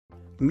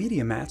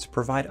Media mats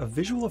provide a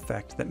visual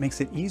effect that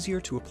makes it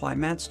easier to apply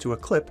mats to a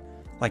clip,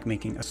 like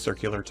making a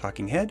circular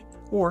talking head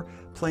or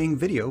playing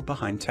video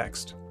behind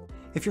text.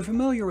 If you're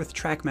familiar with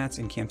track mats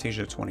in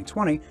Camtasia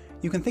 2020,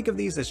 you can think of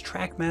these as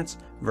track mats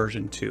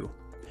version 2.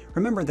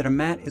 Remember that a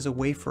mat is a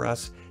way for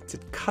us to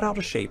cut out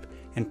a shape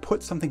and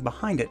put something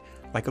behind it,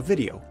 like a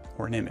video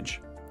or an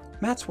image.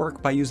 Mats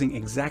work by using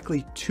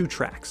exactly 2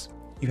 tracks.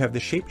 You have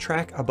the shape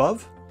track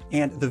above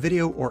and the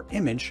video or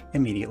image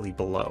immediately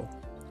below.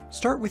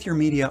 Start with your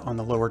media on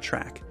the lower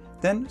track,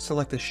 then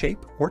select the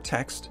shape or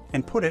text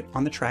and put it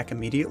on the track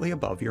immediately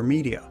above your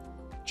media.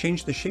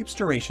 Change the shape's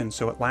duration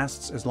so it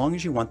lasts as long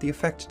as you want the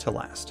effect to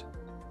last.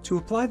 To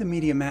apply the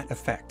media mat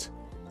effect,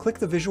 click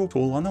the visual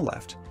tool on the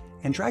left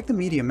and drag the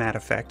media mat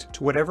effect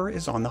to whatever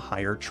is on the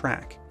higher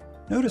track.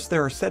 Notice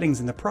there are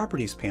settings in the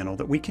Properties panel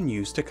that we can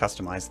use to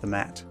customize the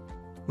mat.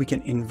 We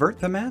can invert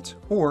the mat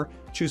or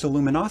choose a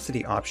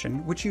luminosity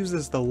option, which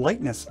uses the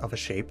lightness of a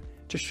shape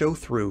to show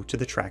through to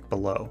the track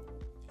below.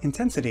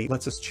 Intensity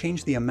lets us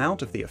change the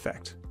amount of the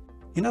effect.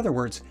 In other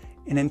words,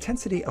 an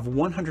intensity of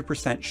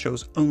 100%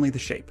 shows only the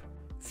shape.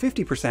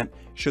 50%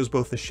 shows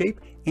both the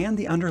shape and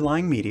the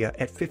underlying media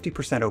at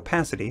 50%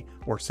 opacity,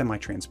 or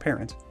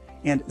semi-transparent,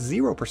 and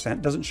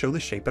 0% doesn't show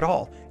the shape at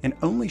all and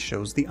only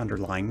shows the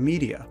underlying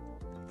media.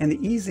 And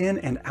the ease in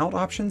and out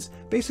options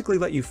basically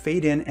let you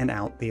fade in and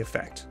out the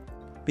effect.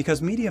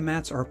 Because media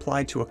mats are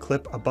applied to a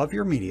clip above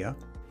your media,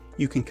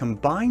 you can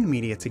combine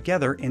media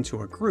together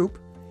into a group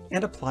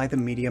and apply the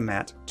media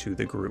mat to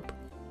the group.